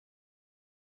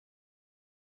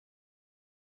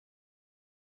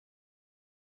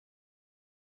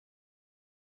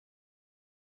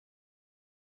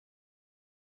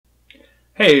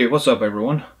Hey, what's up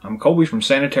everyone? I'm Colby from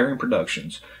Sanitarium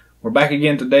Productions. We're back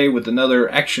again today with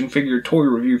another action figure toy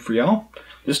review for y'all.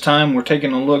 This time we're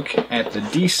taking a look at the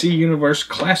DC Universe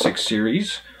Classic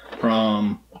series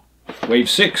from Wave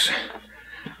 6.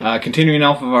 Continuing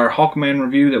off of our Hawkman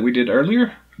review that we did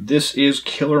earlier, this is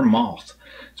Killer Moth.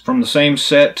 It's from the same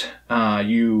set.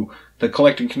 The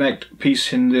Collect and Connect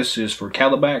piece in this is for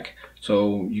Calabac,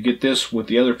 so you get this with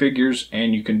the other figures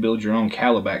and you can build your own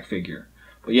Calabac figure.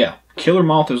 But yeah, Killer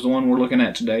Moth is the one we're looking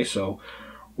at today, so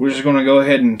we're just going to go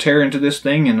ahead and tear into this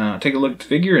thing and take a look at the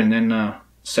figure and then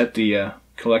set the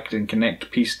Collect and Connect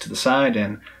piece to the side,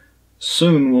 and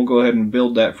soon we'll go ahead and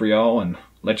build that for y'all and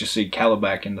let you see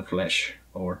Calabac in the flesh,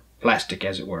 or plastic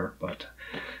as it were. But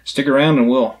stick around and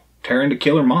we'll tear into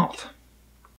Killer Moth.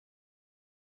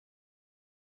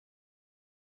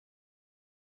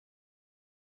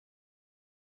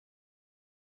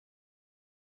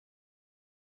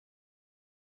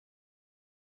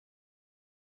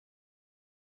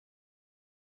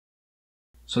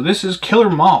 So this is Killer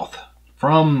Moth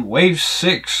from Wave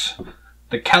 6,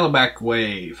 the Calabac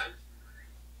Wave.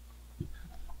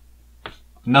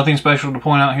 Nothing special to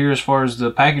point out here as far as the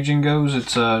packaging goes.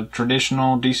 It's a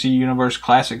traditional DC Universe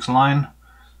Classics line.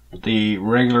 The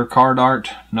regular card art,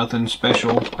 nothing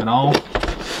special at all.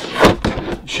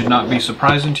 Should not be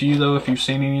surprising to you though if you've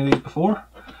seen any of these before.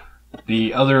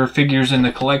 The other figures in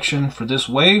the collection for this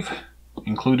wave,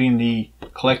 including the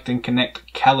Collect and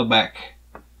Connect Calabac.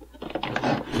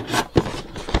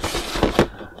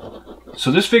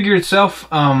 So this figure itself,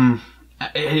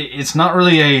 it's not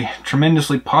really a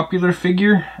tremendously popular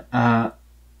figure,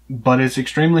 but it's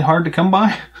extremely hard to come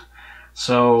by.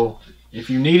 So if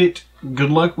you need it,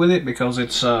 good luck with it, because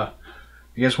it's I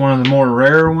guess one of the more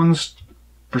rare ones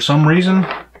for some reason.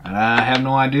 I have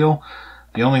no idea.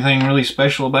 The only thing really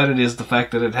special about it is the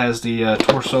fact that it has the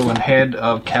torso and head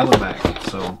of Calabac.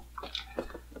 So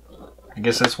I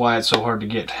guess that's why it's so hard to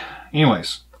get.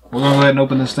 Anyways, we're going to go ahead and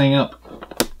open this thing up.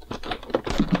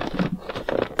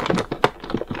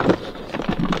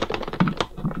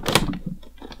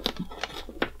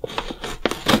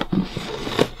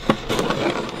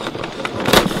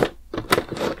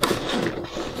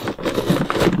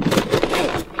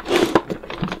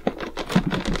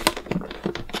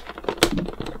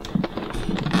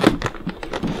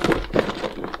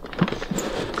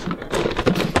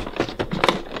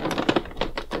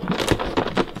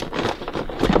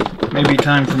 Maybe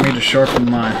time for me to sharpen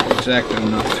my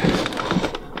X-Acto knife.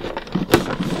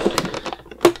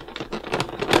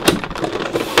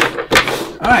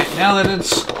 Alright, now that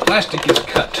its plastic is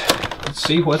cut, let's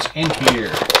see what's in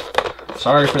here.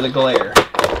 Sorry for the glare.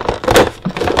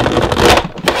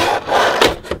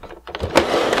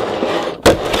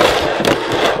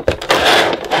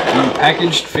 The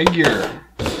packaged figure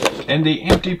and the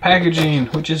empty packaging,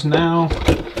 which is now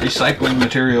recycling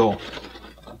material.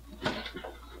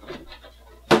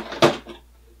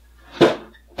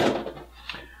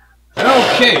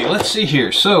 Okay, let's see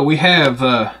here. So we have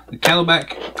the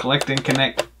Calabac Collect and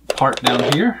Connect part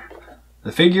down here.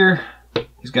 The figure,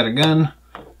 he's got a gun,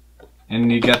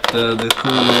 and you got the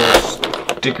cool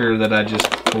little sticker that I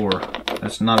just tore.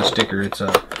 That's not a sticker, it's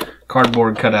a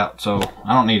cardboard cutout, so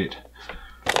I don't need it.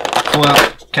 Pull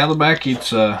out Calabac,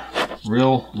 it's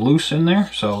real loose in there,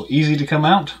 so easy to come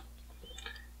out.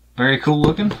 Very cool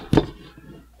looking.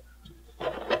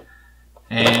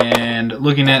 And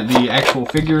looking at the actual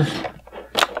figure,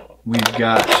 we've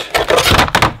got,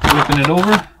 flipping it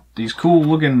over, these cool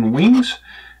looking wings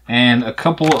and a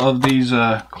couple of these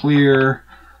clear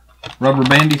rubber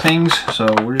bandy things. So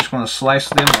we're just going to slice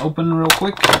them open real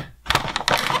quick.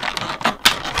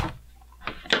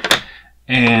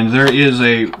 And there is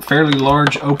a fairly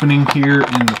large opening here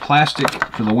in the plastic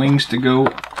for the wings to go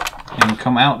and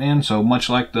come out in. So much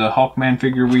like the Hawkman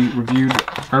figure we reviewed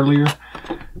earlier,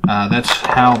 that's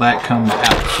how that comes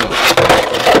out. So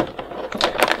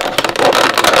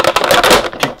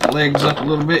legs up a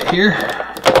little bit here,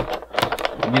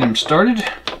 get him started.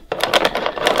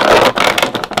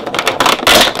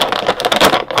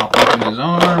 Pop open his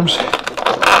arms.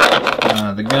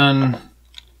 The gun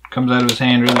comes out of his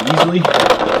hand really easily.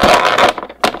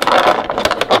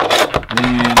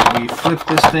 Then we flip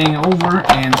this thing over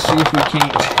and see if we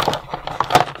can't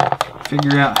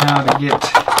figure out how to get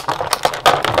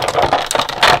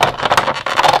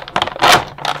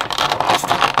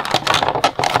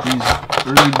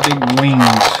really big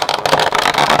wings.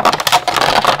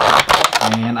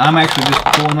 And I'm actually just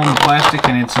pulling on the plastic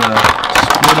and it's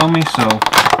split on me, so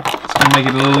it's going to make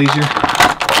it a little easier.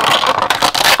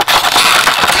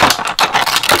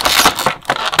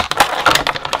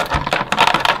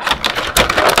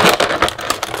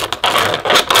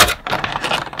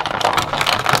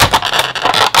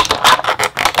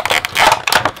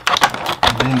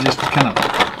 and then just kind of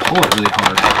pull it really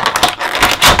hard.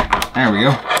 There we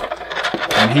go.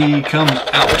 And he comes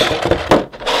out.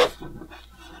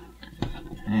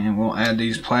 And we'll add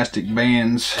these plastic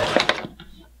bands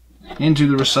into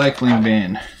the recycling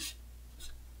bin.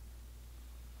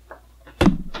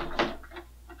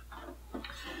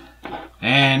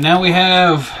 And now we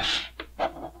have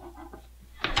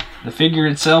the figure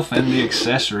itself and the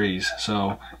accessories.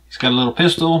 So he's got a little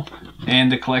pistol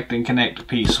and the collect and connect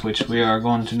piece, which we are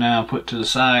going to now put to the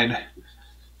side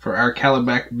for our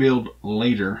calibac build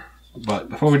later. But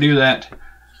before we do that,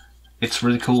 it's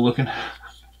really cool looking.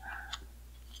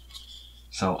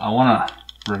 So I want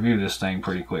to review this thing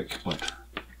pretty quick, but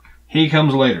he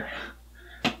comes later.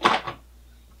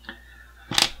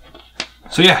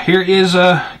 So yeah, here is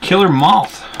a Killer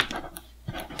Moth.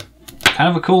 Kind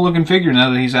of a cool looking figure now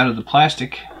that he's out of the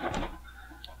plastic.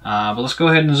 But let's go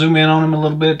ahead and zoom in on him a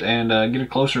little bit and get a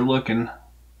closer look and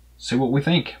see what we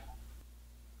think.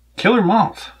 Killer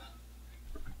Moth.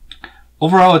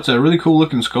 Overall, it's a really cool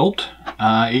looking sculpt.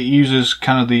 It uses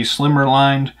kind of the slimmer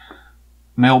lined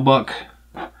male buck.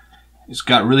 It's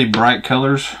got really bright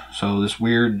colors, so this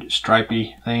weird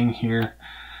stripy thing here,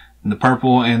 and the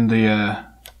purple and the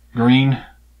green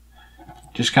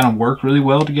just kind of work really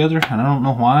well together, and I don't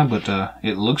know why, but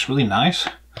it looks really nice.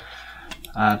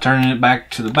 Turning it back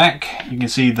to the back, you can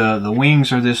see the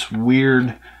wings are this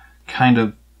weird kind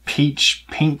of peach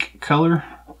pink color,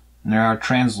 and they are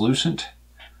translucent.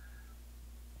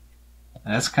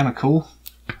 That's kind of cool.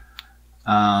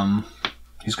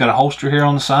 He's got a holster here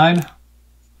on the side.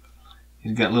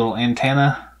 He's got little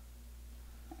antenna,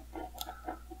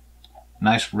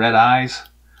 nice red eyes.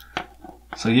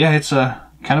 So yeah, it's a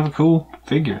kind of a cool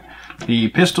figure. The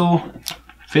pistol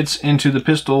fits into the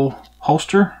pistol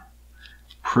holster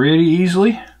pretty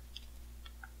easily.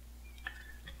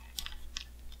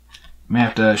 May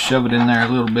have to shove it in there a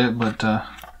little bit, but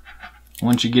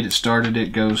once you get it started,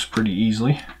 it goes pretty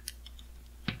easily.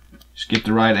 Just get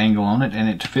the right angle on it, and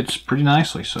it fits pretty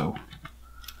nicely. So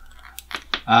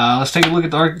let's take a look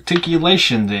at the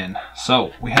articulation then.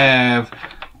 So we have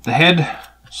the head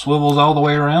swivels all the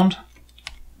way around.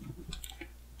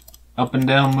 Up and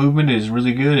down movement is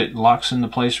really good. It locks into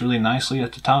place really nicely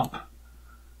at the top.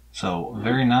 So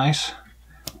very nice.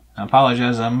 I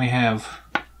apologize, I may have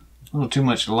a little too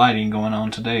much lighting going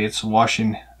on today. It's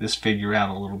washing this figure out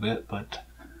a little bit, but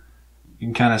you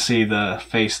can kind of see the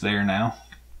face there now.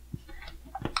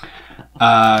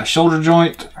 Shoulder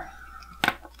joint.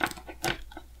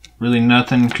 Really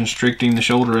nothing constricting the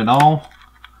shoulder at all,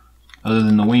 other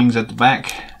than the wings at the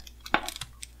back.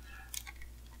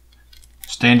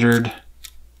 Standard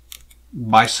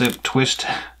bicep twist,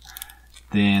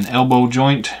 then elbow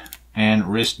joint and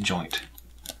wrist joint.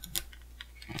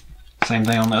 Same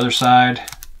thing on the other side.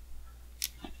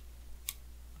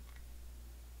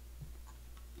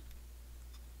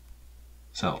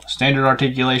 So standard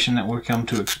articulation that we've come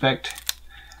to expect.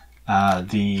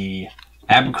 The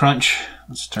ab crunch,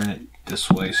 let's turn it this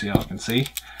way so y'all can see,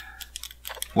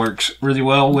 works really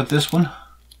well with this one.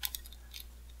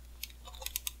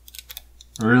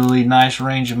 Really nice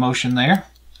range of motion there.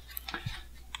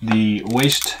 The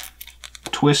waist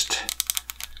twist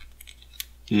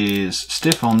is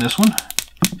stiff on this one,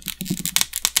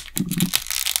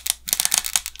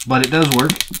 but it does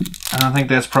work, and I think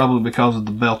that's probably because of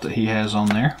the belt that he has on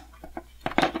there.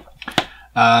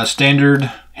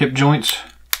 Standard hip joints,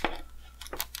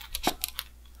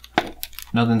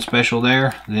 nothing special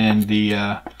there. Then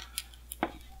the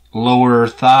lower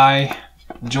thigh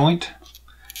joint,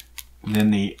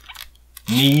 then the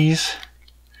knees,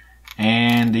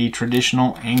 and the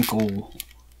traditional ankle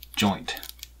joint.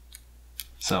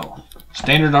 So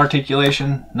standard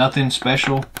articulation, nothing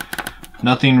special,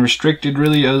 nothing restricted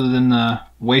really other than the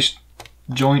waist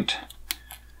joint.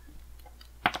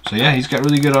 So yeah, he's got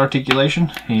really good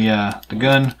articulation. He the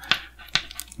gun,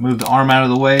 move the arm out of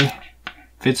the way,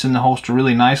 fits in the holster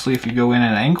really nicely if you go in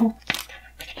at an angle.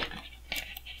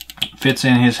 Fits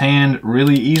in his hand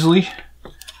really easily,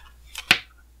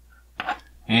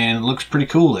 and it looks pretty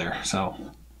cool there. So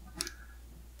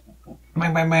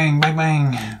bang bang bang bang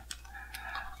bang.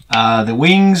 The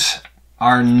wings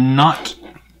are not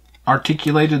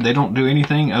articulated. They don't do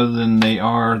anything other than they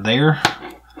are there.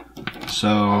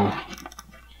 So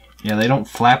yeah, they don't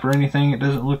flap or anything, it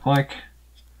doesn't look like.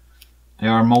 They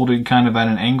are molded kind of at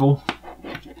an angle,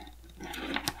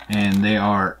 and they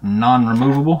are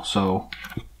non-removable, so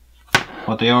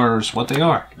what they are is what they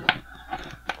are.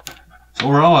 So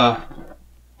overall, a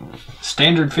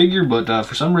standard figure, but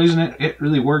for some reason it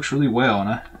really works really well,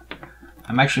 and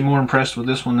I'm actually more impressed with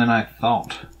this one than I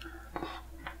thought.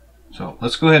 So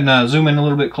let's go ahead and zoom in a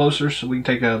little bit closer so we can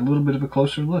take a little bit of a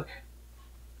closer look.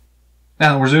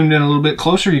 Now that we're zoomed in a little bit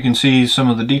closer, you can see some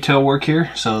of the detail work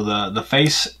here. So the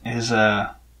face is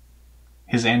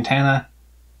his antenna,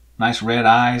 nice red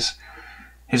eyes,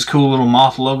 his cool little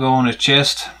moth logo on his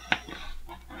chest,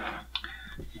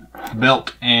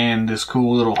 belt, and this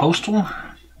cool little hostel,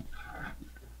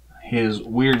 his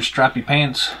weird stripy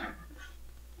pants,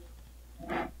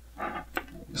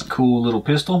 this cool little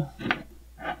pistol,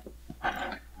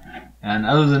 and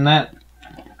other than that,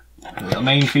 the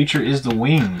main feature is the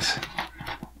wings.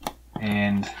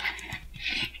 And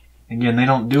again, they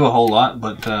don't do a whole lot,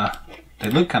 but they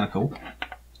look kind of cool.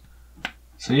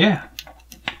 So yeah,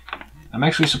 I'm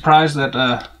actually surprised that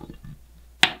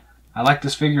I like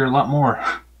this figure a lot more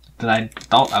than I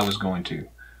thought I was going to.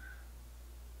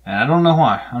 And I don't know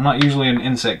why. I'm not usually an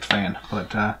insect fan,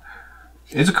 but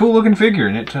it's a cool looking figure,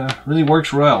 and it really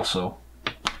works well. So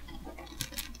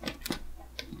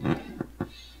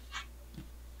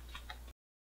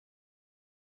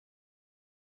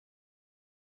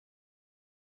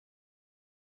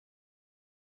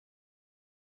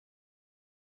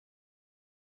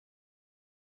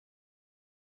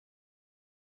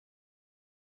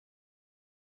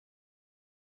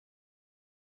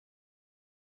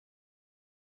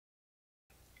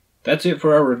that's it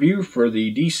for our review for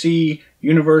the DC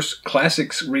Universe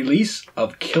Classics release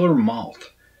of Killer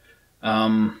Moth.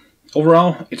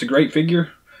 Overall, it's a great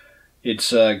figure.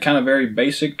 It's kind of very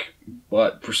basic,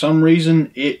 but for some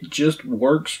reason, it just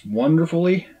works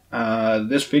wonderfully.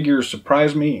 This figure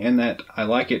surprised me in that I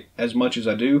like it as much as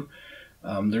I do.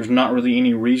 There's not really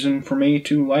any reason for me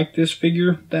to like this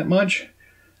figure that much.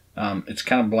 It's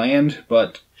kind of bland,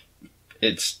 but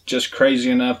it's just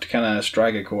crazy enough to kind of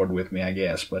strike a chord with me, I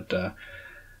guess. But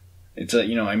it's a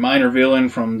a minor villain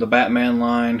from the Batman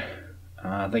line.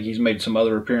 I think he's made some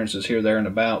other appearances here, there, and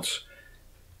abouts.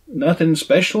 Nothing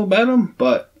special about him,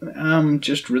 but I'm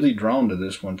just really drawn to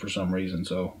this one for some reason.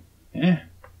 So, yeah,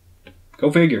 go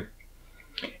figure.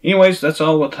 Anyways, that's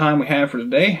all the time we have for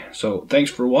today. So, thanks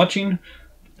for watching.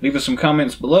 Leave us some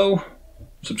comments below.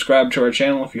 Subscribe to our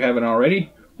channel if you haven't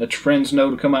already. Let your friends know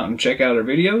to come out and check out our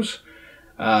videos.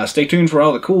 Stay tuned for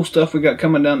all the cool stuff we got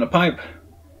coming down the pipe.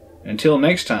 Until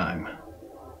next time,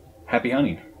 happy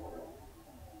hunting.